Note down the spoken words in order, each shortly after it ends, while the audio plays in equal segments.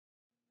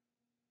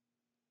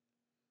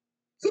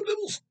Some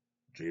Devils.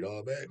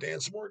 J-Dog back to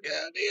answer more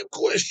goddamn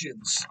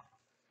questions.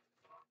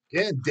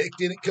 Again, Dick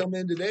didn't come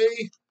in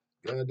today.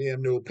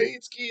 Goddamn no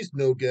paid skis,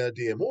 no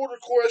goddamn order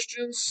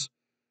questions.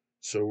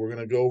 So we're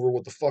going to go over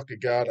what the fuck I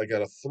got. I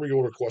got 3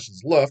 order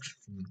questions left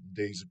from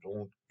days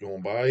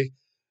going by.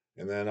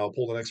 And then I'll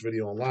pull the next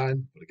video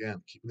online. But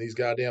again, keeping these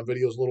goddamn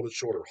videos a little bit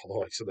shorter.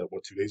 Although I said that,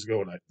 2 days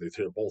ago, and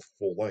they're both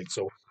full length.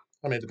 So,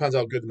 I mean, it depends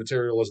how good the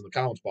material is in the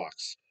comments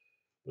box.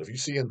 But if you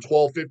see in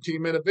 12,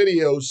 15-minute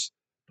videos,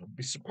 don't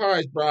be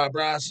surprised,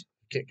 bras.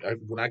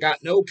 When I got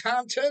no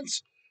content,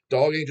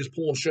 dog ain't just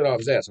pulling shit out of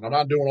his ass. And I'm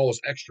not doing all this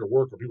extra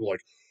work where people are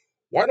like,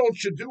 why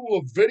don't you do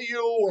a video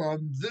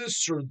on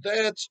this or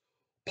that,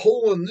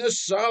 pulling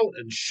this out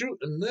and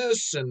shooting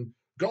this and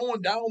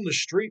going down the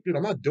street? Dude,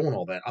 I'm not doing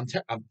all that. I'm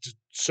just,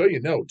 so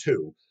you know,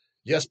 too.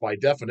 Yes, by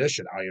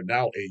definition, I am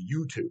now a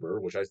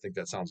YouTuber, which I think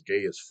that sounds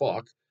gay as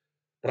fuck,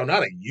 but I'm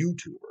not a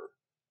YouTuber.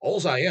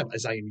 All I am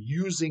is I am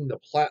using the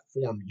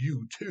platform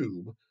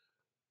YouTube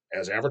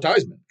as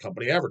advertisement,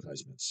 company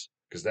advertisements,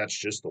 because that's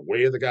just the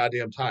way of the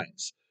goddamn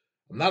times.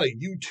 I'm not a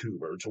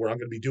YouTuber to where I'm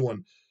going to be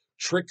doing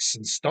tricks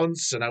and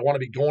stunts and I want to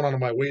be going on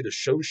my way to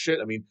show shit.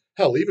 I mean,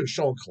 hell, even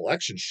showing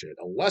collection shit,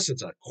 unless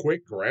it's a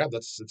quick grab,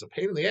 it's a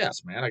pain in the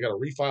ass, man. I got to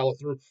refile it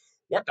through.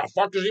 What the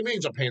fuck does he mean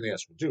it's a pain in the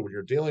ass? Well, dude, when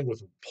you're dealing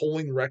with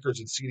pulling records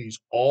and CDs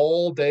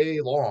all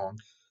day long,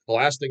 the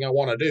last thing I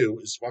want to do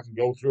is fucking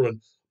go through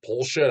and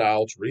pull shit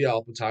out,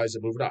 re-alphabetize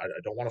it, move it out.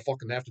 I don't want to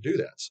fucking have to do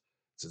that.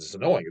 It's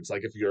annoying. It's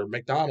like if you're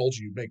McDonald's,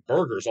 you make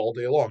burgers all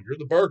day long. You're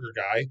the burger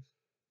guy,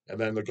 and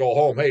then they go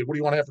home. Hey, what do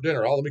you want to have for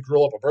dinner? Oh, let me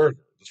grill up a burger.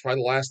 That's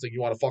probably the last thing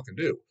you want to fucking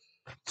do.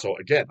 So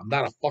again, I'm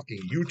not a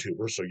fucking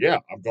YouTuber. So yeah,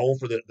 I'm going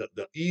for the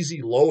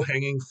easy, low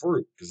hanging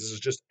fruit because this is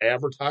just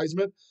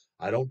advertisement.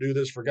 I don't do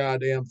this for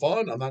goddamn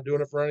fun. I'm not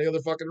doing it for any other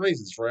fucking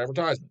reasons. For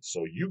advertisement.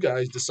 So you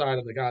guys decide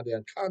on the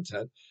goddamn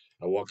content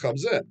and what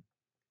comes in.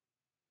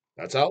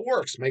 That's how it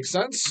works. Makes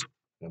sense?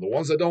 And the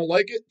ones that don't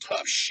like it,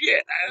 tough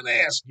shit. I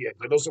didn't ask you.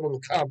 I know someone in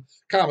the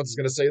comments is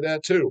going to say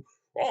that too.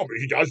 Oh, but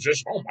he does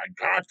this. Oh my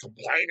God,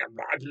 complaining.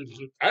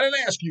 I didn't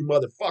ask you,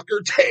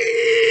 motherfucker.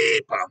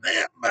 Tape on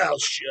that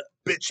mouth shut,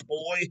 bitch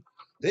boy.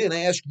 Didn't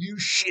ask you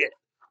shit.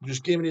 I'm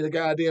just giving you the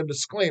goddamn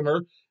disclaimer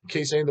in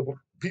case any of the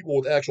people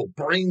with actual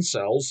brain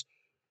cells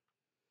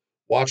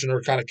watching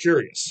are kind of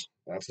curious.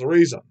 That's the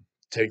reason.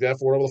 Take that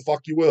for whatever the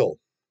fuck you will.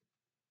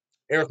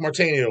 Eric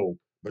Martinio,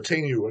 I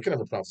can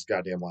never pronounce his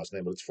goddamn last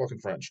name, but it's fucking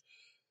French.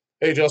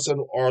 Hey,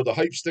 Justin, are the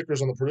hype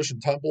stickers on the Perdition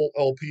Temple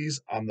LPs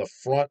on the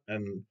front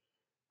and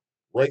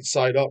right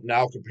side up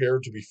now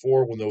compared to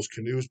before when those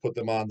canoes put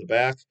them on the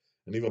back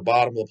and even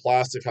bottom of the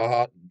plastic?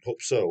 Haha,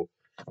 hope so.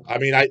 I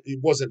mean, it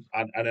wasn't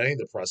on any of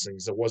the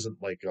pressings. It wasn't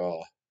like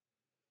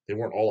they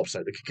weren't all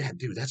upside. Like, God,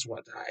 dude, that's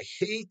what I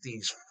hate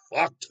these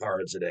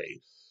fucktards today.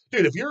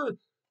 Dude, if you're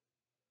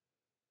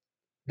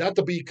not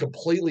to be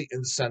completely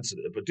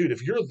insensitive, but dude,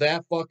 if you're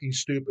that fucking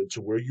stupid to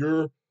where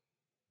you're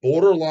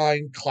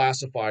borderline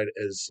classified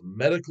as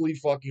medically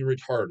fucking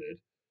retarded.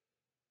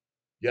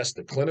 Yes,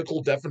 the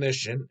clinical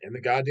definition in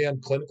the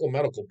goddamn clinical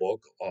medical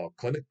book,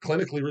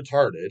 clinically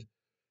retarded.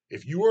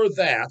 If you are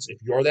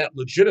that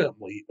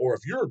legitimately, or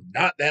if you're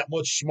not that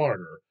much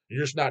smarter, and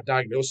you're just not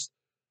diagnosed,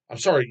 I'm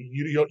sorry,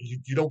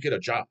 you don't get a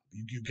job.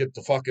 You get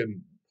to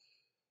fucking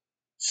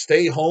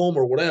stay home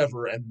or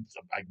whatever, and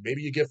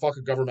maybe you get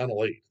fucking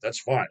governmental aid. That's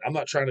fine. I'm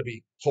not trying to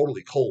be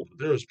totally cold,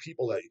 but there's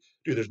people that,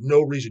 dude, there's no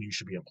reason you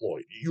should be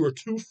employed. You are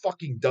too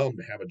fucking dumb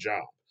to have a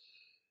job.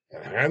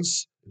 And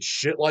hence,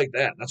 shit like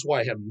that. That's why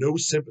I have no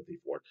sympathy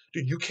for it.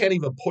 Dude, you can't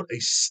even put a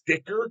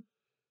sticker,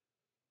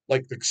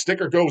 like the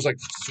sticker goes like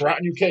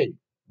Stratton UK,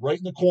 right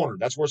in the corner.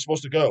 That's where it's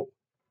supposed to go.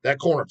 That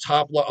corner,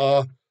 top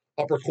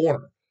upper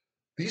corner.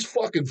 These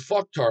fucking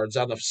fucktards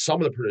on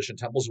some of the Perdition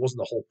temples, it wasn't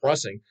the whole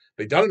pressing.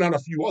 They done it on a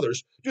few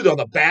others. Dude, on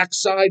the back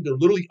side, they're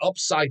literally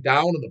upside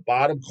down in the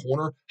bottom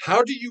corner.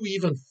 How do you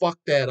even fuck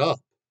that up?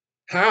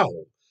 How?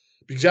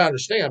 Because I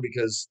understand,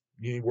 because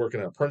you work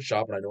in a print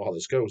shop, and I know how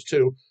this goes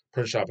too.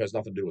 Print shop has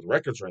nothing to do with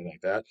records or anything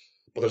like that.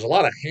 But there's a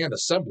lot of hand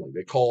assembly.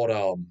 They call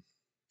it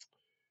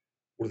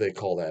what do they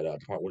call that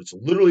department? It's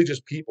literally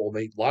just people.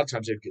 A lot of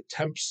times they get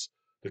temps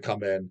to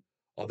come in.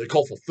 They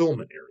call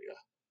fulfillment area.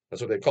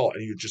 That's what they call it.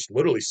 And you just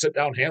literally sit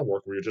down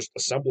handwork where you're just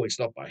assembling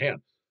stuff by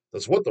hand.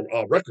 That's what the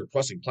record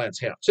pressing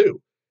plants have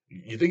too.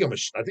 You think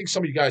I think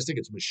some of you guys think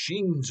it's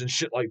machines and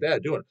shit like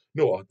that doing it.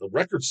 No, the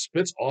record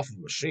spits off of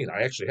a machine.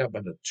 I actually have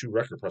been to 2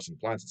 record pressing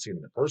plants and seen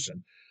them in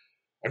person.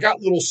 I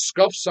got little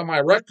scuffs on my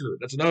record.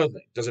 That's another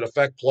thing. Does it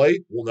affect play?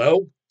 Well,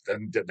 no.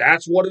 Then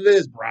that's what it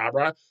is,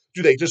 brah.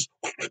 Do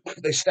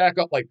they stack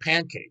up like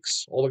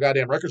pancakes, all the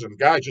goddamn records, and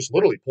the guy just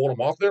literally pulling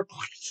them off there,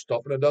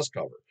 stuffing a dust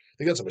cover. I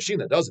think that's a machine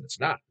that does it. It's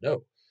not.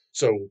 No.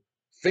 So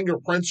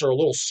fingerprints are a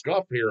little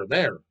scuff here and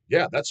there.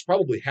 Yeah, that's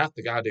probably half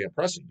the goddamn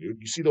pressing, dude.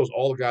 You see those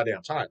all the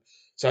goddamn time.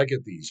 So I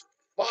get these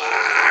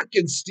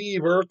fucking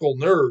Steve Urkel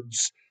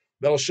nerds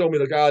that'll show me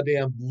the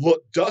goddamn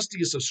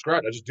dustiest of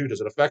scratch. I just, dude,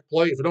 does it affect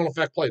play? If it don't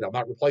affect play, I'm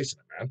not replacing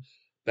it, man.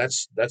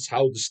 That's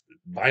how this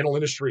vinyl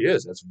industry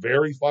is. That's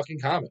very fucking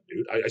common,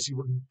 dude. I see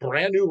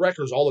brand new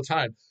records all the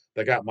time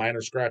that got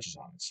minor scratches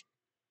on it.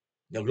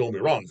 Now, don't get me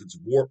wrong, if it's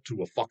warped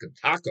to a fucking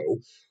taco,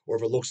 or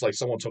if it looks like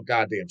someone took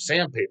goddamn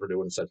sandpaper to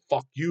it and said,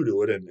 fuck you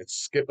to it, and it's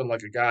skipping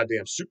like a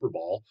goddamn Super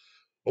Bowl,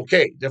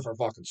 okay, different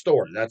fucking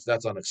story.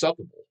 That's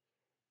unacceptable.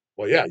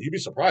 Well, yeah, you'd be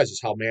surprised as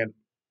how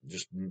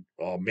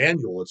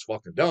manual it's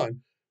fucking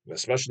done,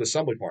 especially the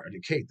assembly part.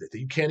 And Kate, that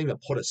you can't even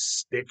put a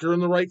sticker in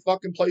the right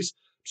fucking place.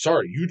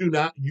 Sorry, you do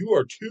not. You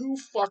are too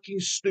fucking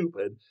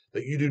stupid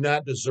that you do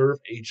not deserve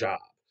a job.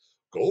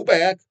 Go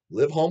back,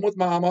 live home with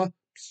mama.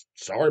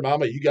 Sorry,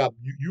 mama, you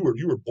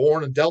were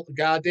born and dealt the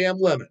goddamn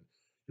lemon.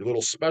 Your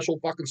little special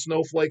fucking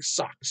snowflake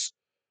sucks.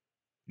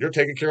 You're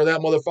taking care of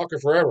that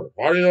motherfucker forever.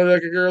 Why do you know they're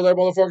taking care of that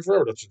motherfucker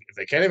forever? If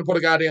they can't even put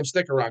a goddamn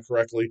sticker on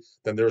correctly,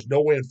 then there's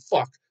no way in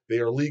fuck they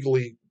are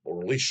legally,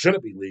 or at least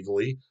shouldn't be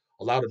legally,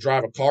 allowed to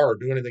drive a car or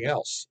do anything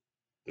else.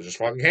 They're just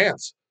fucking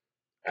hands.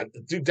 And,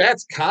 dude,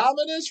 that's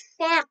common as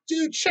fuck,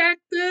 dude. Check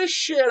this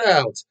shit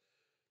out.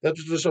 That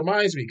just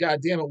reminds me,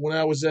 goddamn it, when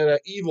I was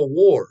at Evil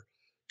War.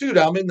 Dude,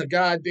 I'm in the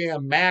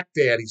goddamn Mac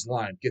Daddy's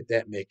line. Get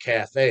that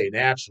McCafe,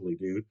 naturally,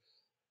 dude.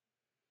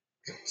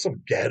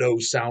 Some ghetto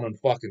sounding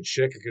fucking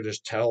chick. I could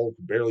just tell,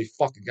 barely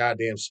fucking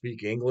goddamn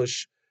speak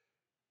English.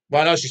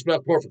 Well, no, she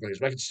spoke perfectly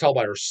English. I could just tell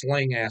by her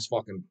slang ass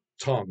fucking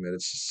tongue that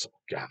it's just, oh,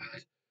 God.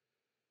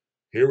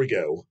 Here we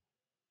go.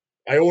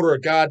 I order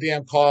a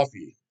goddamn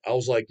coffee. I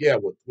was like, yeah,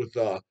 with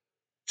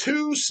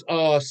two,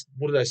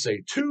 what did I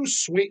say? 2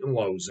 sweet and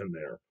lows in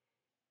there.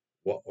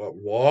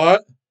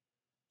 What?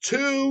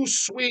 2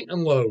 sweet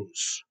and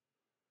lows.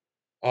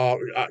 I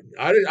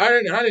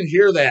didn't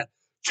hear that.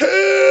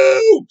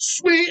 2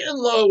 sweet and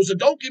lows, and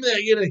don't give me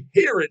that you didn't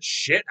hear it,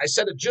 shit. I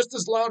said it just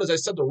as loud as I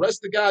said the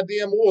rest of the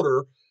goddamn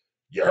order.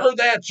 You heard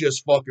that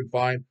just fucking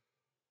fine.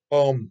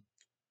 Can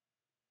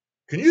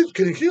you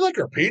like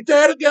repeat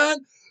that again?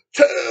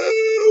 2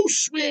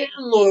 sweet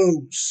and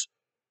lows.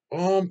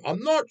 I'm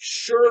not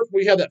sure if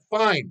we have that.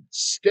 Fine,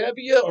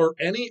 stevia or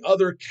any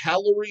other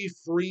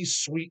calorie-free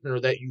sweetener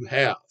that you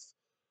have.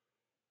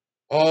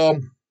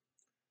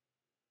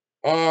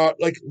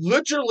 Like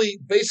literally,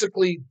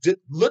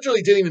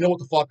 literally didn't even know what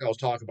the fuck I was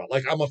talking about.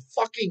 Like I'm a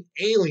fucking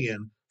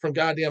alien from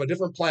goddamn a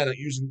different planet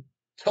using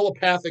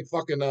telepathic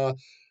fucking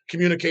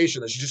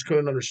communication that she just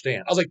couldn't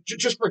understand. I was like,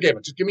 just forgive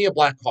it. Just give me a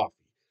black coffee.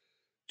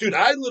 Dude,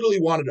 I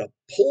literally wanted to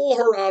pull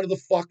her out of the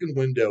fucking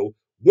window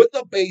with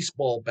a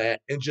baseball bat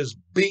and just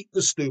beat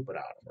the stupid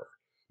out of her.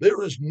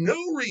 There is no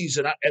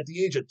reason at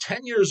the age of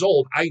 10 years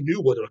old, I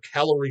knew what a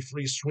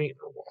calorie-free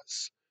sweetener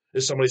was.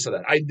 If somebody said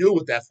that, I knew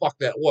what that fuck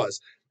that was.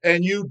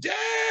 And you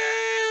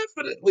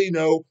definitely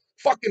know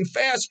fucking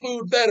fast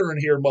food veteran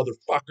here,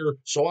 motherfucker.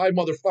 So I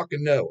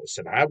motherfucking know. I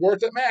said, I've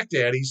worked at Mac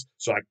Daddy's,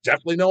 so I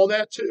definitely know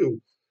that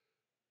too.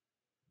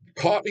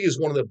 Coffee is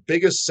one of the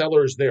biggest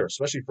sellers there,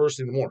 especially first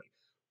thing in the morning.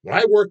 When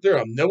I worked there,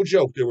 I'm no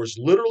joke, there was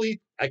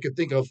literally, I could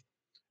think of,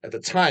 at the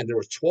time, there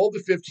was 12 to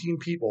 15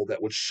 people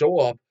that would show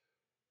up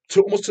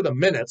to almost to the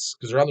minutes,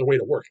 because they're on their way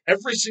to work,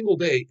 every single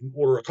day and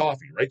order a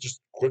coffee, right? Just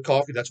quick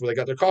coffee. That's where they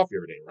got their coffee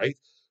every day, right?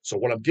 So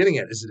what I'm getting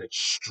at is it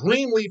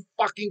extremely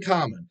fucking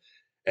common.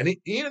 And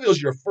even if it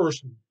was your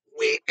first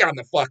week on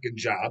the fucking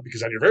job,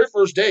 because on your very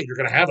first day, you're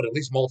going to have it at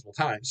least multiple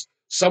times,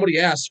 somebody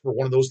asks for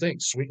one of those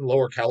things, sweet and low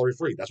or calorie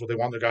free. That's what they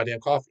want in their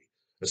goddamn coffee.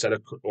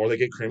 Or they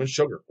get cream and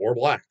sugar or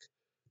black.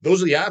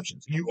 Those are the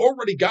options. You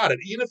already got it.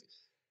 Even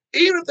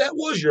if that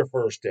was your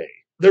first day,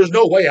 there's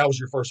no way I was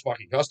your first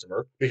fucking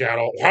customer. Because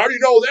how do you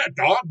know that,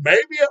 dog?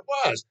 Maybe it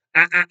was.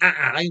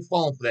 I ain't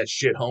falling for that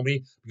shit,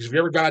 homie. Because if you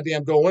ever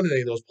goddamn go into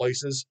any of those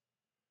places,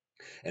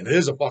 and it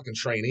is a fucking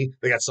trainee,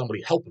 they got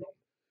somebody helping them.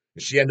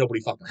 And she had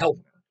nobody fucking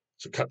helping her.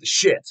 So cut the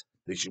shit.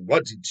 She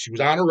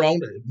was on her own,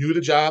 knew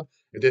the job,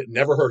 and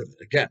never heard of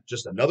it. Again,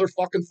 just another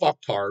fucking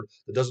fucktard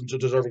that doesn't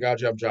deserve a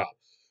goddamn job.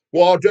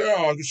 Well,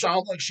 damn, you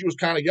sound like she was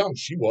kind of young.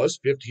 She was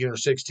 15 or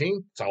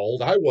 16. That's how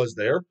old I was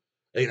there.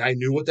 And I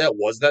knew what that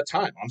was that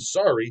time. I'm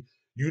sorry.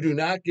 You do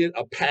not get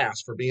a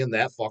pass for being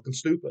that fucking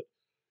stupid.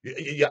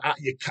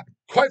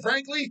 Quite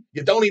frankly,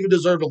 you don't even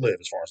deserve to live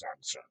as far as I'm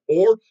concerned.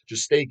 Or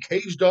just stay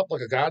caged up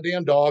like a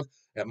goddamn dog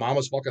at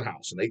mama's fucking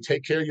house. And they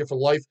take care of you for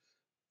life.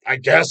 I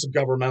guess a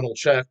governmental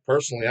check.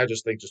 Personally, I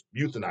just think just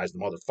euthanize the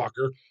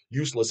motherfucker.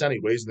 Useless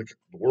anyways. The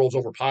world's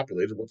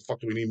overpopulated. What the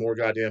fuck do we need more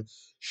goddamn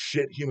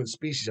shit human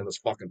species on this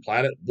fucking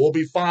planet? We'll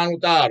be fine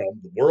without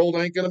them. The world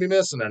ain't gonna be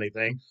missing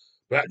anything.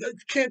 But you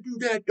can't do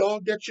that,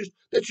 dog. That's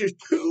just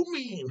too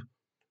mean.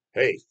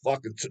 Hey,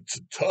 fucking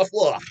tough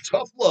love,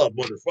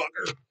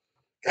 motherfucker.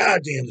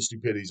 Goddamn, the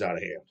stupidity's out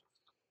of hand.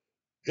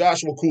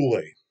 Joshua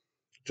Kool-Aid.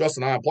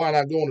 Justin, I'm planning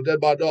on going to Dead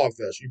by Dog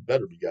Fest. You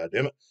better be,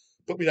 goddammit.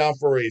 Put me down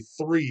for a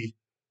 3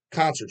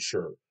 concert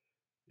shirt.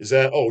 Is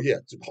that, oh yeah,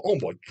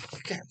 homeboy,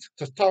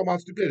 just talk about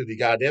stupidity,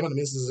 goddammit. I mean,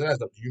 this is an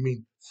stuff. Do you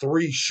mean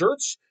 3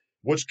 shirts?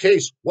 Which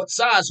case, what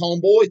size,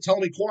 homeboy? Tell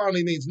me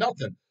quantity means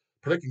nothing.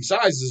 Predicting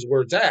sizes is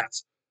where it's at.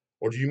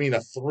 Or do you mean a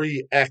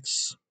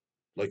 3X,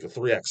 like a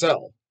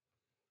 3XL?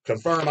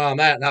 Confirm on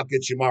that and I'll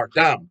get you marked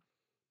down.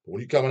 But when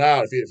you're coming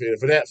out,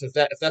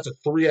 if that's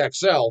a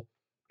 3XL,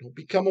 don't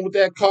be coming with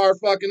that car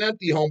fucking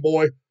empty,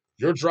 homeboy.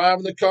 You're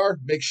driving the car,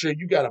 make sure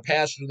you got a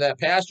passenger in that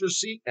passenger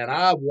seat, and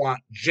I want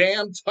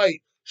jam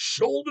tight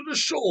shoulder to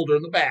shoulder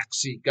in the back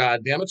seat.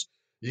 God damn it,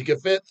 you can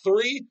fit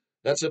three.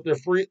 That's if they're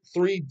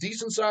three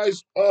decent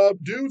sized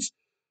dudes,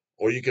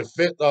 or you can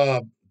fit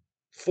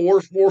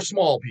four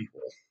small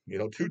people. You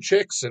know, two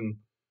chicks and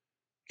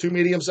two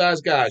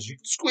medium-sized guys. You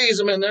can squeeze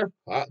them in there.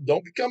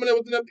 Don't be coming in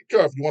with an empty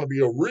cuff. You want to be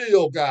a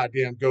real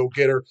goddamn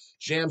go-getter.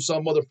 Jam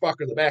some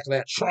motherfucker in the back of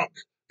that trunk,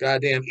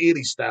 goddamn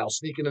 80s style,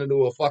 sneaking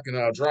into a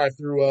fucking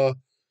drive-through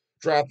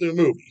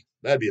movie.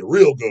 That'd be a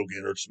real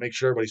go-getter. Just make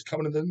sure everybody's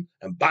coming in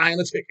and buying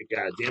a ticket.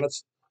 Goddamn it.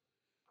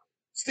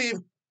 Steve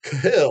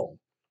Hill,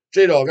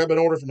 J-Dog. I've been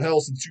ordering from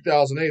hell since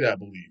 2008, I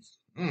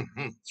believe.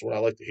 That's what I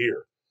like to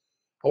hear.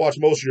 I watch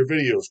most of your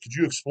videos. Could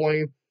you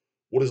explain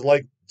what it's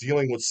like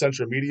dealing with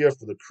Central Media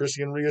for the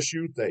Christian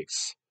reissue?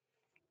 Thanks.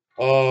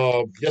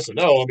 Yes and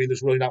no. I mean,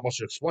 there's really not much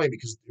to explain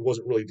because it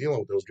wasn't really dealing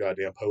with those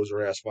goddamn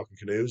poser ass fucking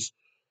canoes.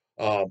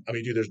 I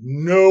mean, dude, there's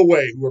no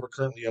way whoever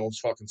currently owns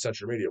fucking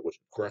Central Media, which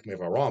correct me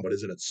if I'm wrong, but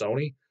isn't it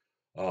Sony?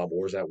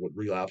 Or is that what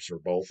Relapse or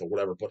both or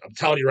whatever? But I'm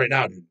telling you right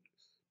now,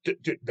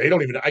 dude, they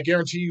don't even. I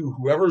guarantee you,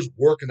 whoever's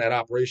working that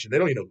operation, they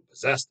don't even know who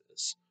possessed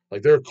this.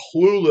 Like they're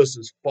clueless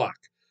as fuck.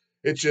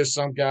 It's just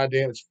some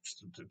goddamn. It's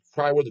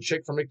probably with the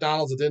chick from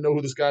McDonald's that didn't know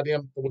who this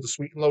goddamn with the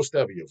sweet and low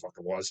stevia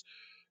fucker was.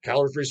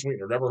 Calorie-free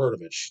sweetener, never heard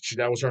of it.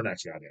 That was her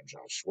next goddamn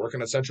job. She's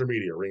working at Central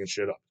Media, ringing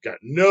shit up. Got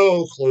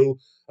no clue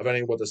of any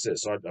of what this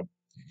is. So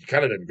you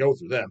kind of didn't go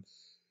through them.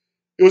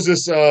 It was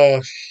this.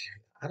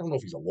 I don't know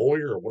if he's a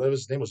lawyer or whatever.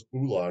 His name was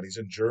Ula, and he's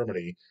in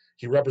Germany.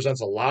 He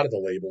represents a lot of the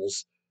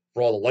labels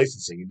for all the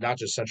licensing, not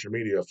just Central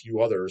Media, a few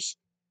others.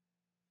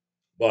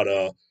 But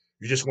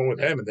you just went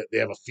with him, and they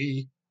have a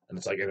fee, and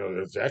it's like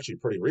it's actually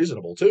pretty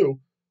reasonable too.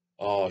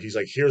 He's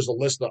like, here's a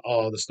list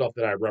of the stuff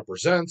that I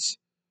represent.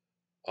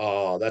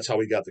 That's how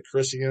we got the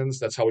Christians.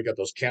 That's how we got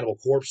those Cannibal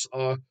Corpse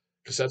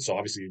cassettes. So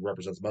obviously he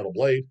represents Metal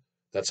Blade.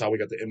 That's how we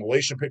got the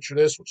Immolation picture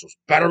disc, which was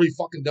better be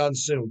fucking done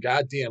soon.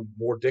 Goddamn,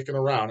 more dicking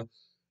around. As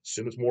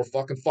soon as more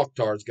fucking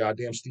fucktards,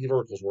 goddamn Steve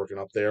Urkel's working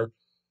up there.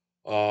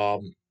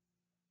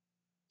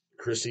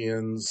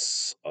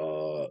 Christians,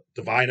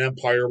 Divine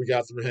Empire we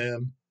got through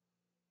him.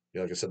 You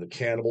know, like I said, the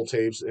Cannibal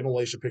tapes,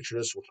 Immolation picture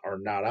discs, which are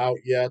not out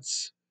yet.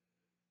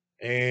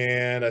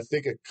 And I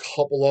think a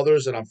couple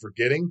others that I'm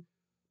forgetting,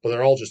 but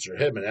they're all just your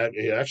Hitman.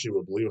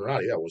 Actually, believe it or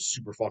not, yeah, it was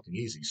super fucking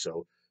easy.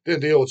 So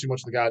didn't deal with too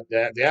much of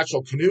the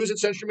actual canoes at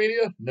Century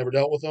Media. Never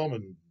dealt with them,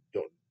 and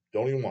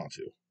don't even want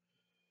to.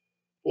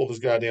 Well, this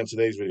goddamn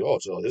today's video.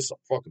 Oh, this is a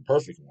fucking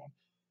perfect one.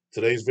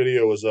 Today's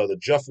video is the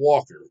Jeff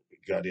Walker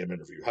goddamn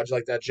interview. How'd you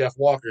like that Jeff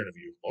Walker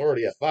interview?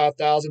 Already at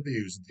 5,000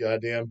 views,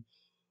 goddamn,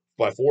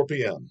 by 4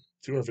 p.m.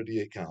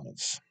 258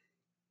 comments.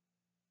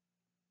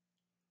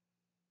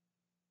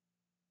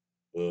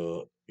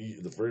 The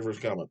very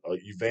first comment,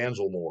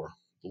 Evangelmore.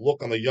 The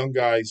look on the young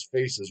guys'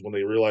 faces when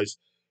they realize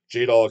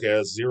J-Dog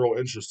has zero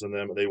interest in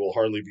them and they will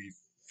hardly be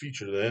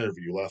featured in an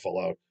interview. Laugh out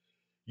loud.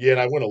 Yeah,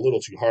 and I went a little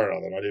too hard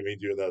on them. I didn't mean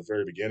to do that at the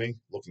very beginning,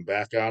 looking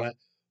back on it.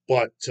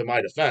 But to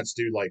my defense,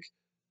 dude, like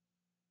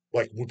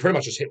we pretty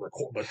much just hit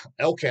record. But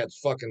Elcat's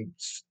fucking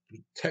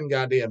 10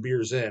 goddamn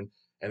beers in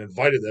and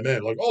invited them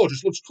in. Like, oh,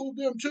 just let's include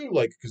them too.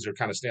 Like, because they're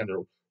kind of standing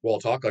there while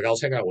talk. Like, I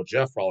was hanging out with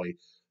Jeff probably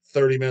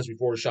 30 minutes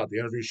before we shot the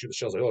interview, shoot the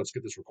show. I was like, oh, let's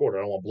get this recorded.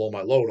 I don't want to blow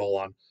my load all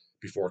on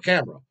before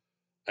camera.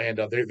 And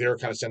they were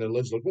kind of standing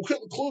there, like, well,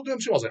 include them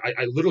too. I was like,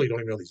 I literally don't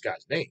even know these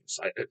guys' names.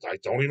 I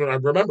don't even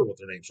remember what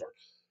their names are.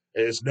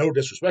 It's no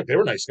disrespect. They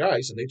were nice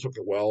guys, and they took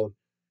it well. And,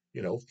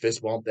 you know,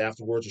 fist bumped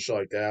afterwards and shit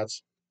like that.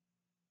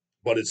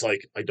 But it's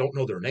like, I don't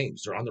know their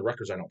names. They're on the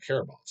records I don't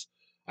care about.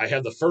 I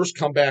had the first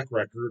comeback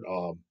record.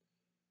 I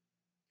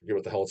forget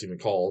what the hell it's even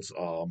called.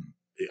 I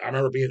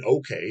remember being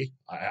okay.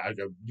 I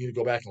need to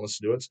go back and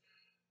listen to it.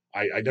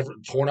 I never,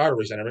 Torn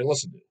Arteries, I never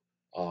listened to.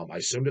 I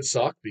assumed it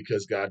sucked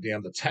because,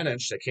 goddamn, the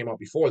 10-inch that came out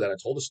before that, I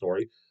told the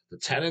story. The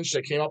 10-inch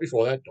that came out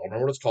before that, don't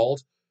remember what it's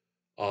called.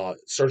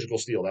 Surgical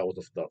Steel, that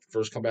was the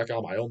first comeback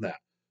album. I own that.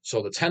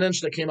 So the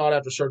 10-inch that came out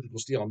after Surgical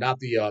Steel, not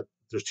the,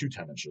 there's two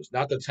 10-inches,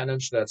 not the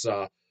 10-inch that's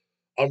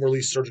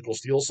unreleased Surgical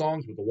Steel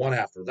songs, but the one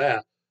after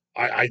that,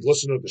 I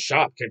listened to the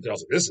shop, came to, I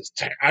was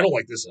like, I don't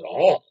like this at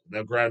all.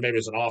 Now, granted, maybe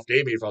it's an off day,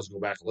 maybe if I was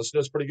going to go back and listen to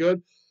it, it's pretty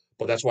good.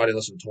 But that's why I didn't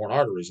listen to Torn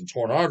Arteries. And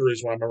Torn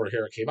Arteries, when I remember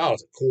here it came out,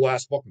 it's a cool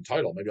ass fucking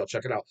title. Maybe I'll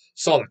check it out.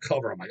 Saw the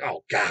cover. I'm like,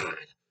 oh God,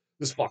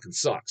 this fucking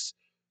sucks.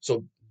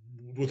 So,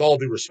 with all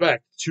due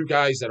respect, two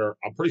guys that are,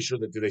 I'm pretty sure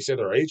that, do they say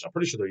their age? I'm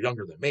pretty sure they're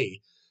younger than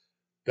me,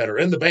 that are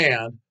in the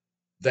band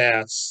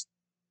that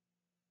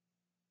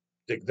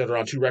are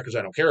on two records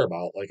I don't care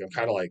about. Like, I'm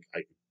kind of like,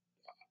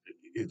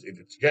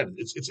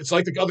 it's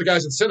like the other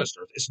guys in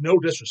Sinister. It's no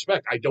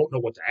disrespect. I don't know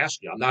what to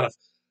ask you.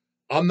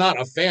 I'm not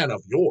a fan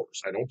of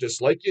yours. I don't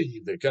dislike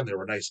you. Again, they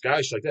were nice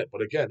guys like that.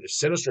 But again, if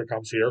Sinister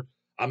comes here,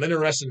 I'm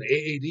interested in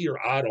AAD or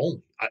Odd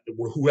only.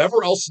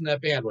 Whoever else in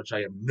that band, which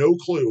I have no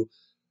clue,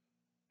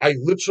 I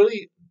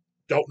literally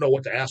don't know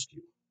what to ask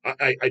you.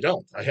 I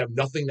don't. I have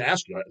nothing to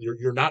ask you.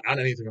 You're not on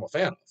anything I'm a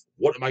fan of.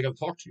 What am I going to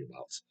talk to you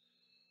about?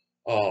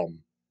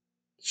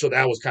 So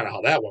that was kind of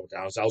how that went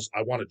down.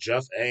 I wanted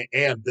Jeff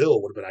and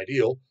Bill would have been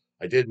ideal.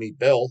 I did meet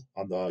Bill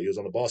he was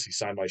on the bus. He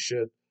signed my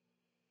shit.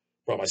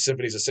 Brought my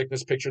Symphonies of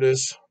Sickness, picture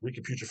this.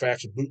 Reeking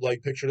Putrefaction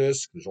bootleg, picture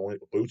this. There's only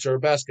boots are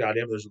best,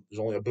 goddamn. There's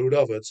only a boot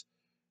of it.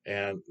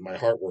 And my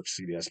Heartwork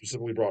CD. I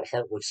specifically brought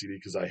Heartwork CD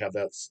because I have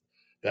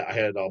that I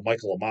had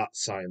Michael Amott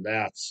sign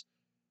that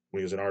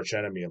when he was an arch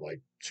enemy in like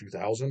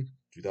 2000,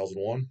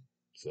 2001.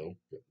 So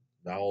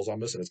now all I'm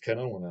missing is Ken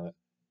Owen on it.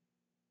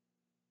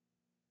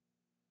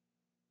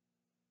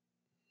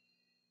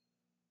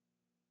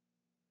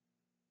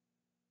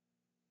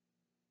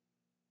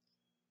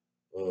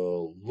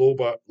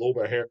 Loba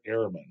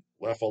Airman.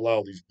 Laugh out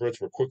loud. These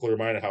Brits were quickly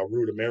reminded how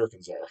rude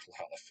Americans are.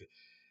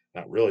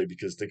 Not really,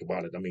 because think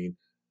about it. I mean,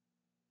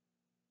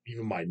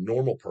 even my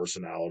normal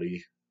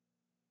personality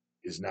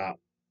is not.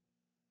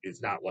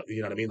 It's not like,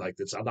 you know what I mean. Like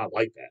I'm not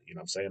like that. You know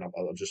what I'm saying?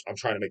 I'm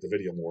trying to make the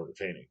video more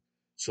entertaining.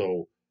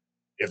 So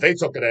if they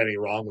took it any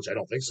wrong, which I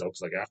don't think so,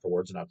 because like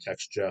afterwards, and I'll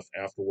text Jeff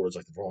afterwards,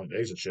 like the following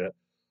days and shit.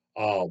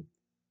 Um,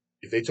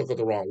 if they took it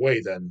the wrong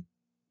way, then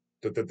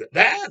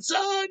that's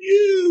on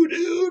you,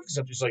 dude. Because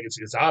I'm just like,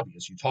 it's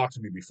obvious. You talked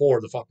to me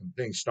before the fucking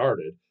thing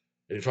started,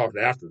 and you're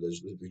talking after.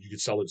 You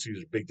could sell it. See,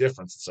 there's a big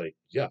difference. It's like,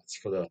 yeah, it's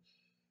for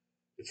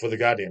the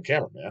goddamn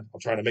camera, man. I'm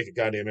trying to make it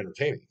goddamn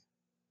entertaining.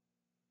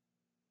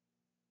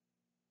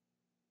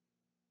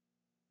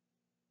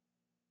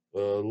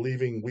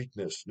 Leaving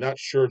weakness. Not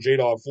sure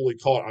J-Dog fully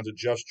caught onto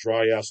Jeff's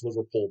dry ass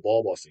Liverpool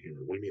ball busting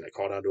humor. What do you mean? I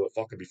caught onto it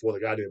fucking before the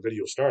goddamn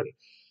video started.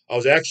 I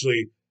was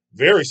actually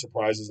very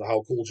surprised as to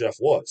how cool Jeff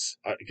was.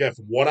 Again,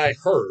 from what I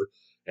heard,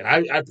 and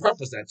I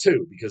preface that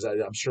too, because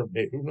I'm sure,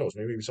 who knows,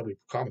 maybe somebody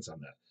comments on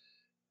that.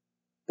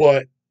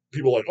 But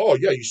people are like, oh,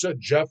 yeah, you said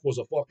Jeff was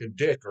a fucking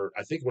dick, or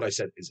I think what I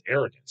said is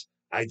arrogant.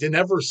 I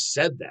never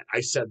said that.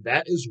 I said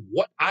that is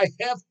what I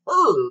have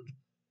heard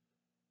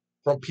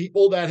from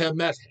people that have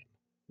met him.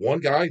 One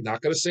guy,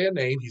 not going to say a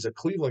name, he's a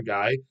Cleveland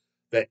guy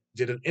that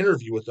did an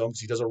interview with him because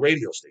he does a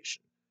radio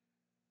station.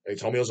 And he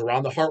told me it was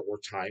around the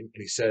Heartwork time,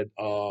 and he said,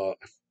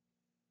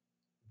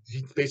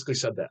 he basically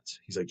said that.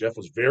 He's like, Jeff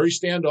was very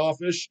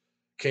standoffish,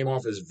 came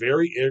off as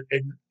very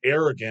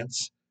arrogant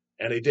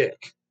and a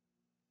dick.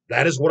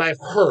 That is what I've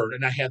heard,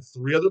 and I had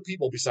 3 other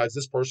people besides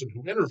this person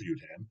who interviewed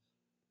him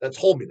that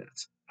told me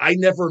that. I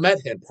never met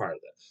him prior to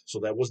that.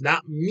 So that was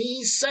not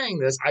me saying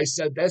this. I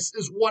said, this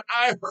is what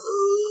I heard.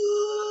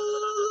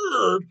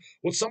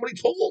 What somebody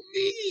told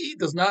me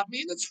does not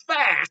mean it's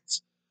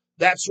fact.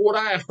 That's what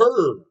I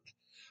heard.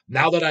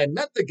 Now that I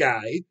met the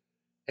guy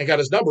and got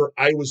his number,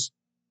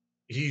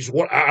 he's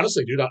what,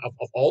 honestly, dude, of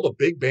all the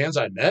big bands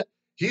I met,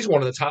 he's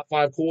one of the top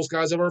 5 coolest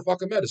guys I've ever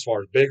fucking met as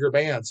far as bigger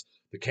bands.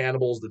 The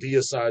Cannibals, the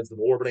Deicides, the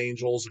Morbid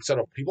Angels,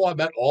 etc. People I've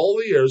met all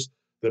the years,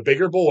 the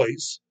bigger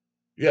boys.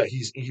 Yeah,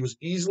 he was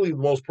easily the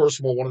most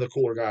personable, one of the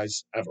cooler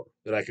guys ever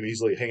that I can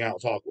easily hang out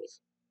and talk with.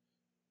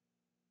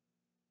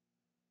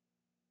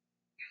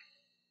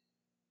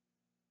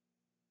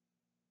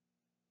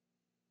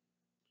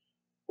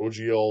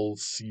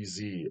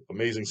 OGLCZ.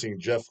 Amazing seeing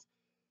Jeff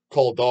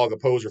call Dog a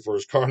poser for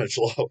his Carnage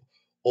love.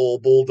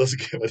 Old Bull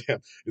doesn't give a damn.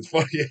 It's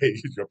funny,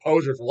 hey, you're a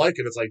poser for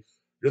liking it. It's like,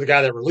 you're the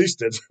guy that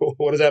released it.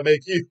 What does that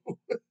make you?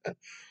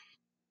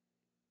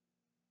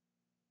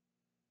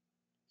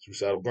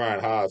 Suicidal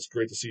grind. It's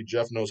great to see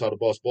Jeff knows how to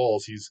bust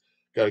balls. He's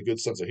got a good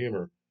sense of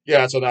humor.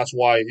 Yeah, so that's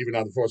why even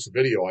on the first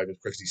video,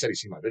 because he said he's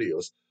seen my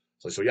videos.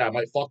 So yeah, I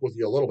might fuck with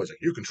you a little bit. He's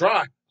like, you can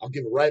try. I'll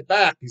give it right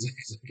back. He's like,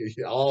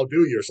 yeah, I'll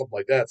do you or something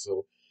like that.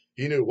 So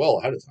he knew well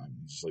ahead of time.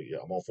 He's just like, yeah,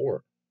 I'm all for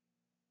it.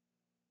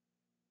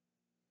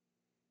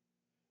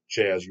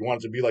 Chaz, you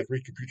want it to be like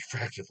Recomputer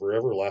Fraction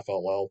forever? Laugh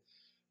out loud.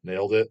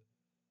 Nailed it.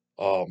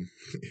 Um,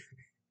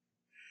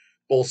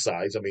 both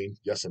sides. I mean,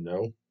 yes and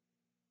no.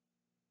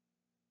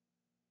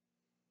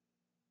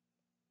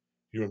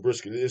 Human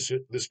Brisket.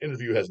 This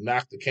interview has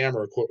knocked the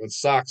camera equipment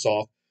socks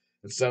off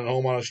and sent it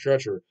home on a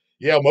stretcher.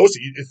 Yeah, most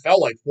of it fell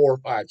like 4 or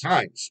 5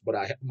 times. But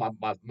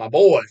my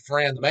boy,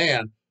 Fran the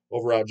man,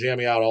 over out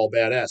Jammy Out All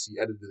Badass, he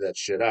edited that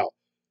shit out.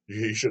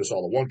 You should have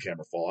saw the one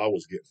camera fall. I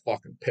was getting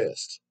fucking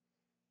pissed.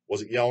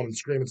 Wasn't yelling and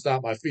screaming,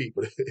 stop my feet,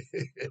 but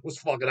it was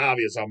fucking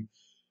obvious. I'm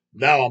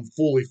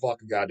fully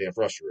fucking goddamn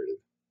frustrated.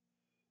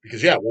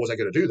 Because yeah, what was I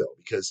gonna do though?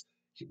 Because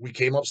we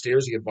came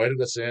upstairs, he invited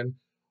us in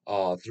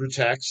through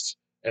text,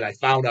 and I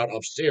found out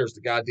upstairs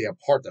the goddamn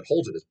part that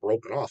holds it is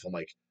broken off. I'm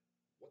like,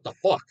 what the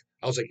fuck?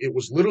 I was like, it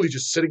was literally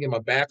just sitting in my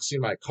backseat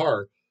of my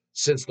car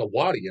since the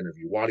Waddy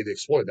interview, Waddy the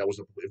Explorer. That was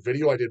the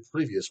video I did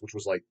previous, which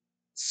was like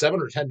 7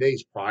 or 10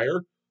 days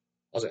prior.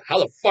 I was like, how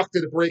the fuck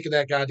did it break in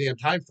that goddamn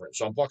time frame?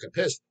 So I'm fucking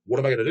pissed. What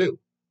am I gonna do?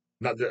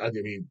 Not, I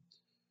mean,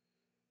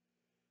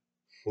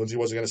 Lindsay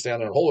wasn't gonna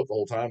stand there and hold it the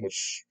whole time,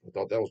 which I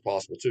thought that was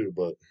possible too,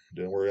 but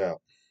didn't work out.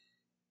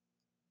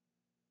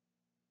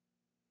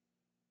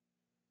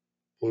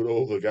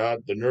 Pluto, the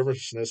god, the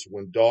nervousness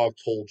when Dog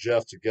told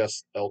Jeff to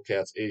guess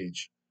Elcat's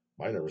age.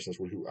 My nervousness,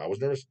 who I was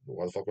nervous.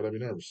 Why the fuck would I be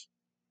nervous?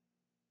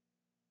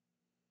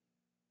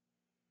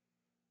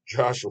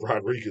 Josh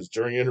Rodriguez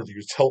during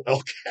interviews tell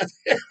Elcat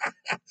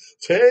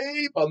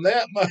tape on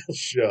that mouth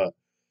shut.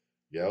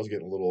 Yeah, I was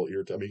getting a little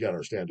irritated. I mean, you gotta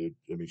understand, dude.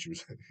 I mean, she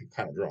was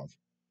kind of drunk,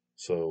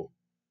 so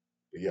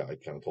yeah, I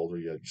kind of told her,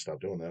 yeah, you stop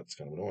doing that. It's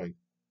kind of annoying.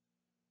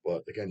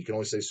 But again, you can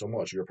only say so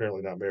much. You're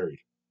apparently not married.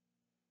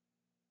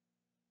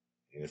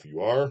 And if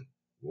you are,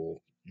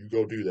 well, you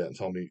go do that and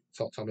tell me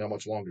how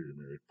much longer you're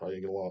married. Probably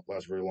ain't gonna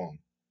last very long.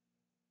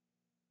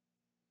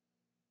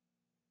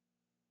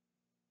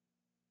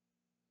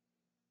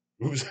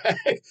 Who's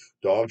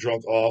dog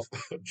drunk off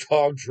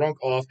dog drunk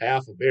off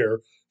half a beer.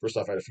 First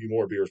off, I had a few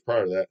more beers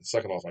prior to that. And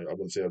second off, I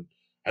wouldn't say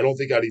I don't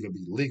think I'd even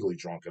be legally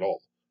drunk at all.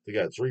 I think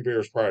I had 3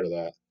 beers prior to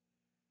that.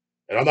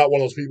 And I'm not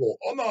one of those people,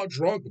 I'm not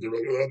drunk, but they're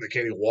like, oh, they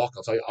can't even walk.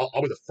 I'll tell you,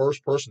 I'll be the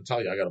first person to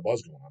tell you I got a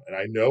buzz going on. And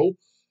I know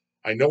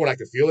when I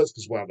can feel it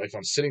because when if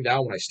I'm sitting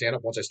down, when I stand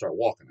up, once I start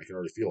walking, I can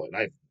already feel it.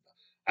 And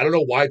I don't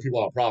know why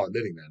people have a problem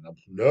admitting that.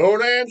 No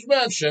names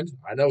mentioned.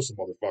 I know some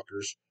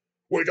motherfuckers.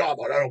 What are you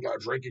talking about? I don't got a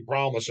drinking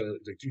problem.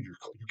 Like, dude,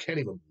 you can't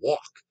even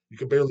walk. You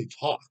can barely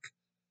talk.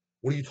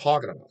 What are you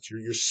talking about?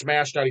 You're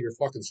smashed out of your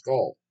fucking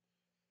skull.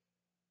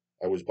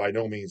 I was by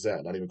no means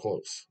that, not even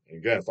close. And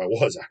again, if I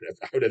was,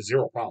 I would have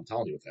zero problem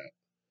telling you with that.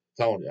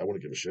 Telling you, I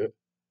wouldn't give a shit.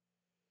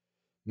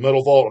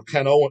 Metal Vault,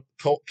 Ken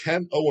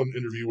Owen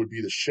interview would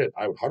be the shit.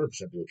 I would 100%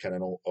 do a Ken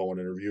Owen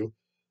interview.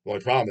 The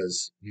only problem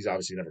is he's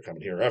obviously never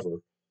coming here ever.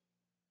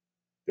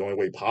 The only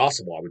way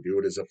possible I would do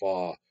it is if,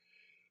 for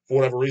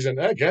whatever reason,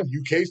 again,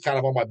 UK's kind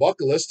of on my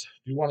bucket list.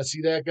 Do you want to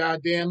see that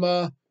goddamn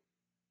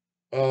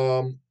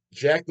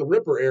Jack the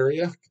Ripper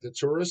area, the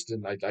tourist?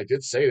 And I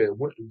did say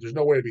that there's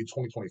no way to be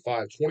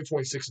 2025,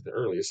 2026 at the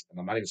earliest, and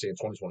I'm not even saying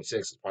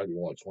 2026. It's probably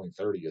more like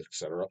 2030,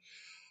 etc.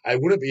 I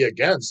wouldn't be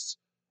against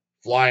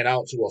flying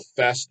out to a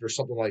fest or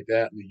something like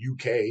that in the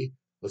UK.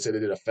 Let's say they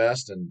did a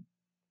fest, and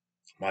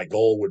my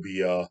goal would be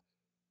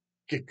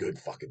get good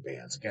fucking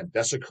bands. Again,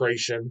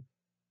 Desecration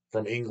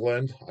from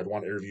England. I'd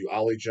want to interview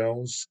Ollie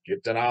Jones.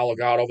 Get Denali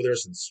out over there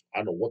since I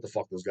don't know what the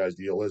fuck those guys'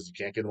 deal is.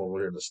 You can't get them over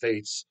here in the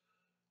States.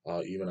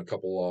 Even a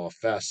couple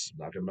fests, I'm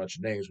not going to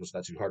mention names, but it's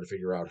not too hard to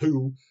figure out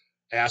who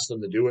asked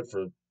them to do it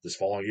for this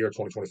following year,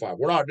 2025.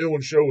 We're not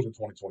doing shows in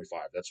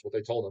 2025. That's what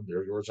they told them.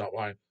 They're yours, not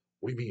mine.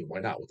 What do you mean? Why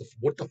not?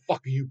 What the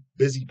fuck are you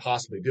busy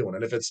possibly doing?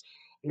 And if it's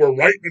we're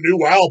writing a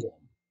new album,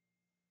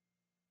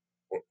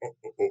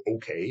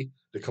 okay,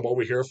 to come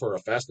over here for a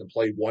fest and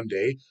play one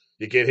day.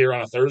 You get here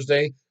on a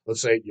Thursday.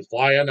 Let's say you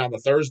fly in on the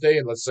Thursday,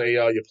 and let's say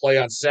you play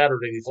on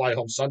Saturday and you fly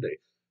home Sunday.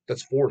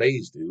 That's 4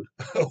 days, dude.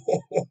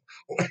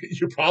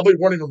 You probably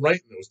weren't even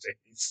right in those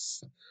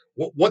days.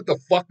 What the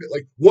fuck?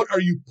 Like, what are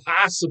you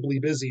possibly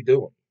busy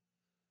doing?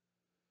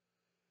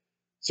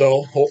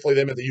 So hopefully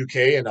them at the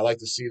UK, and I like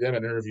to see them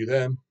and interview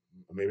them.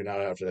 Maybe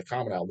not after the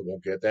Common album,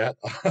 won't get that.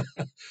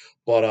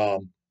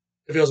 But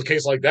if it was a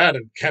case like that,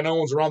 and Ken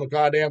Owens around the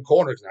goddamn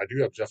corner, because I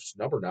do have Jeff's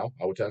number now,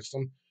 I would text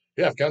him.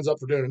 Yeah, if Ken's up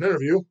for doing an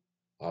interview,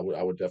 I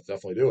would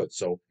definitely do it.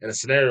 So in a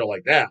scenario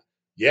like that,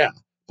 yeah.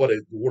 But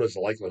what is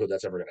the likelihood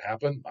that's ever going to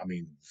happen? I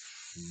mean,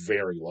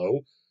 very low.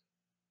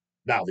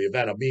 Now, the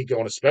event of me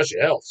going to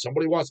Special Health,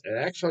 somebody wants, and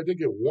actually I did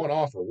get one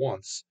offer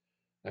once.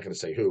 Not going to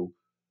say who.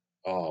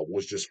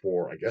 Was just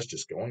for, I guess,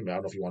 just going. I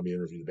don't know if you want me to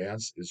interview the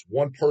bands. Is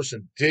one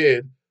person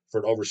did for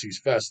an overseas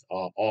fest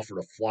offer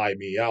to fly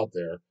me out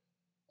there,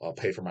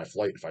 pay for my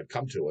flight if I'd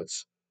come to it.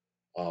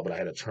 But I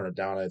had to turn it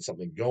down. I had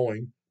something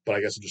going. But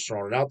I guess I'm just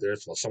throwing it out there.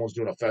 If someone's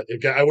doing a fest,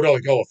 I would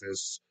only go if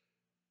it's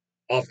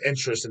of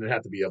interest and it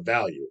had to be of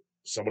value.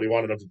 Somebody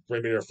wanted to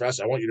bring me to a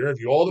fest. I want you to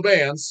interview all the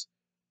bands.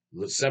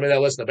 Send me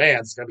that list of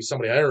bands. It's got to be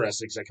somebody I'm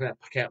interested because I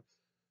can't.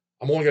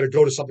 I'm only going to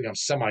go to something I'm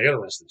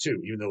semi-interested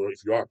to, even though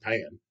if you are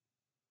paying.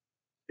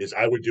 Is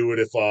I would do it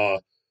if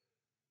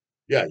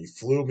yeah, you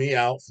flew me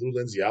out, flew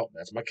Lindsay out.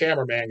 That's my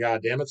cameraman,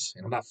 goddamn it.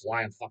 And I'm not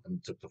flying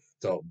fucking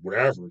to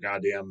whatever,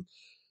 goddamn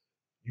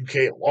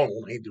UK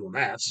alone. I ain't doing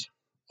that.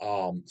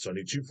 So I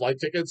need 2 flight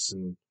tickets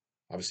and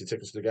obviously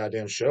tickets to the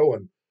goddamn show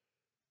and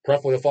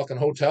preferably a fucking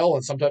hotel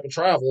and some type of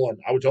travel. And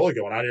I would totally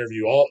go and I'd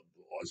interview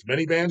as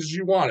many bands as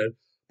you wanted,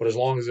 but as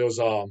long as it was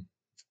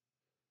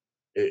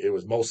it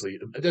was mostly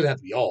it didn't have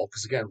to be all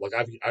because again like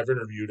I've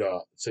interviewed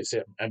say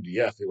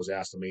MDF. It was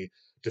asked of me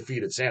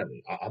Defeated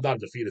Sanity. I'm not a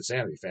Defeated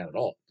Sanity fan at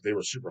all. They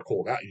were super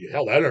cool guys.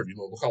 Hell, that interview,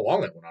 look how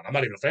long that went on. I'm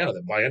not even a fan of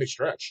them by any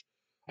stretch.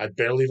 I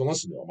barely even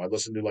listened to them. I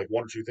listened to like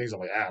 1 or 2 things. I'm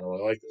like, I don't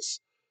really like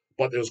this,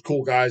 but it was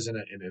cool guys and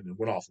it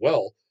went off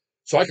well,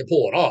 so I could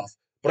pull it off.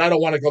 But I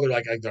don't want to go there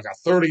like I got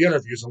 30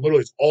 interviews and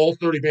literally it's all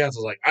 30 bands.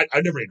 I was like,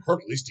 I never even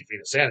heard at least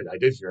Defeated Sanity. I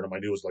did hear it, and I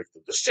knew it was like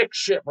the sick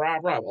shit, blah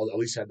blah. Well, at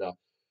least had the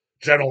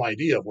general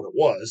idea of what it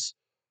was.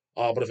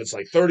 But if it's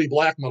like 30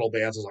 black metal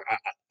bands, I was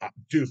like,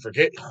 dude,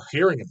 forget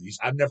hearing of these.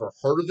 I've never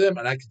heard of them,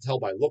 and I can tell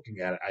by looking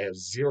at it, I have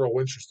zero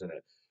interest in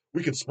it.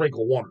 We could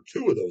sprinkle 1 or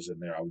 2 of those in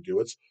there, I would do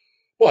it.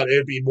 But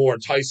it'd be more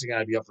enticing, and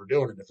I'd be up for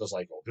doing it if it's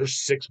like, oh,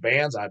 there's 6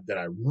 bands that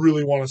I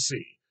really want to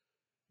see.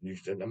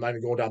 I'm not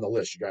even going down the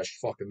list. You guys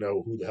fucking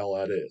know who the hell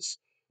that is.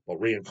 But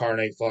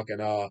Reincarnate,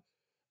 fucking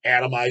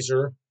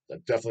Atomizer. I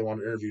definitely want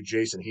to interview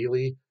Jason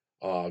Healy.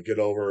 Get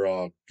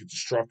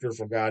Destructor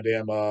from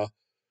goddamn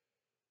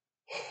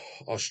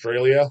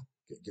Australia.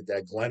 Get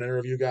that Glenn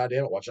interview,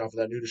 goddamn it. Watch out for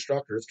that new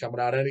Destructor. It's coming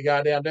out any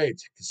goddamn day.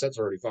 Cassette's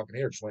already fucking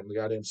here. Just waiting for the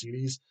goddamn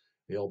CDs.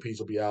 The LPs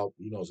will be out,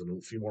 who knows, in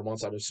a few more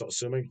months, I'm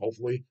assuming.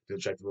 Hopefully. They'll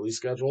check the release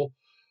schedule.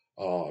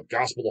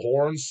 Gospel of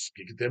Horns,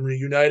 get them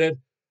reunited.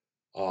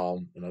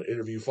 And I'd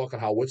interview fucking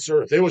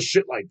Howitzer. If there was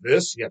shit like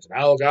this, you have some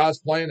Al Gods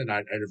playing, and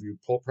I'd interview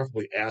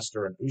preferably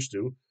Aster and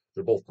Ustu.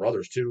 They're both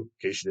brothers too,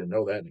 in case you didn't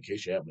know that, and in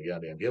case you haven't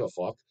goddamn give a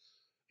fuck.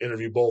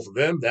 Interview both of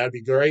them, that'd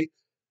be great.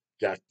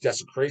 Got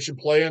Desecration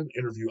playing,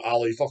 interview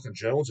Ollie fucking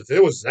Jones. If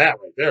it was that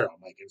right there,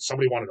 I'm like, if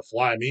somebody wanted to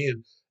fly me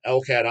and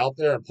Elcat out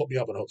there and put me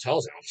up in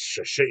hotels,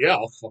 shit, yeah,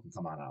 I'll fucking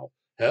come on out.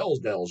 Hell's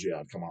bells, yeah,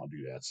 I'd come out and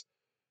do that.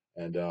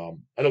 And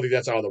I don't think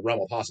that's out of the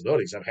realm of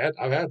possibilities. I've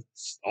had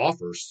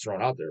offers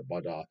thrown out there,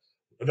 but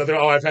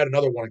I've had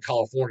another one in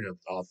California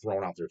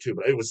thrown out there too.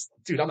 But it was,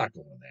 dude, I'm not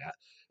going to that.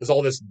 There's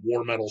all this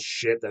war metal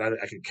shit that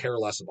I could care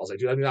less about. I was like,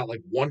 dude, I mean, not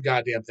like one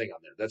goddamn thing on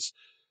there.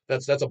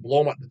 That's a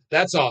blow my.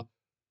 That's a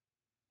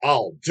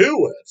I'll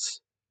do it,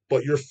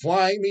 but you're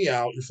flying me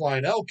out. You're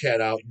flying Elcat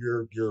out.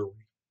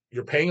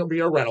 You're paying me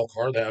a rental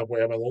car. That way,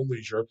 I have my own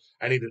leisure.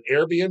 I need an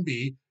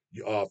Airbnb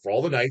for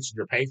all the nights.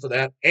 You're paying for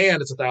that,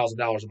 and it's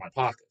 $1,000 in my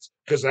pockets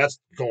because that's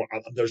going.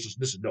 This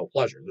is no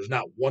pleasure. There's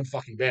not one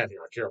fucking band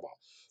here I care about.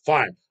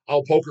 Fine,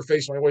 I'll poker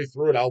face my way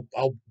through it.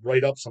 I'll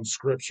write up some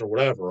scripts or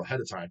whatever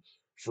ahead of time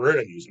for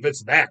it to use. If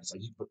it's that, it's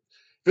like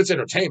if it's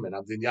entertainment,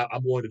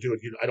 I'm willing to do it.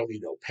 I don't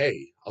need no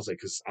pay. I was like,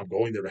 because I'm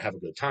going there to have a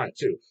good time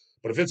too.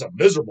 But if it's a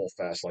miserable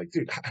fest, like,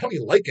 dude, I don't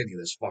even like any of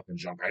this fucking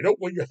junk. I know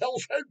what your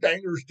hell's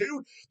headbangers,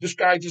 dude. This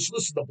guy just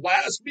listens to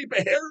Blasphemy,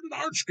 Beheaded, and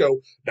Archgo.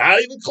 Not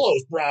even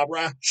close,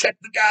 brah. Check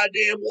the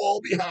goddamn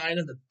wall behind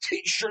and the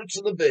t-shirts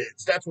and the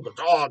vids. That's what the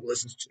dog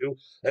listens to.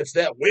 That's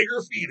that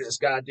Wigger fetus,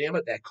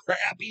 goddammit. That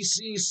crappy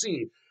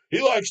CC. He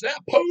likes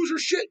that poser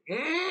shit.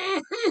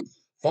 Mm-hmm.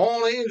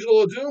 Fallen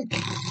Angel of Doom.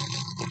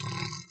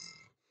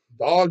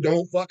 Dog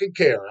don't fucking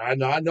care. I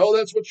know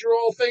that's what you're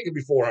all thinking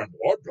beforehand.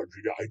 What?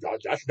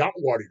 That's not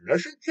what he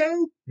listens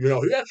to.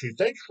 He actually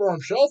thinks for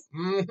himself.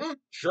 Mm-hmm.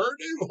 Sure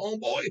do,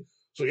 homeboy.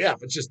 So yeah,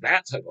 if it's just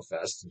that type of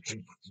fest,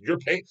 you're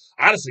paying.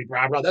 Honestly,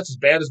 bro, that's as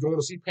bad as going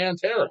to see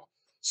Pantera.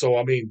 So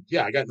I mean,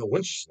 yeah, I got no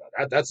interest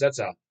in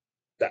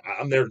that.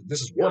 I'm there.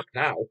 This is work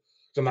now.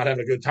 So I'm not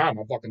having a good time.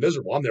 I'm fucking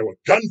miserable. I'm there with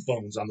gun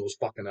phones on those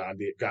fucking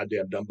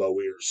goddamn Dumbo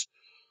ears.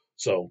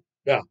 So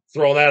yeah,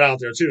 throw that out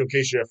there too in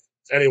case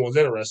anyone's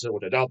interested,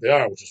 which I doubt they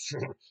are, which is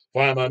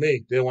fine by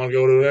me. Didn't want to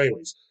go to it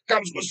anyways.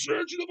 Comes with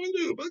surgery of a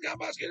new, but got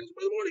my skins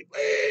for the morning.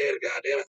 Goddamn it.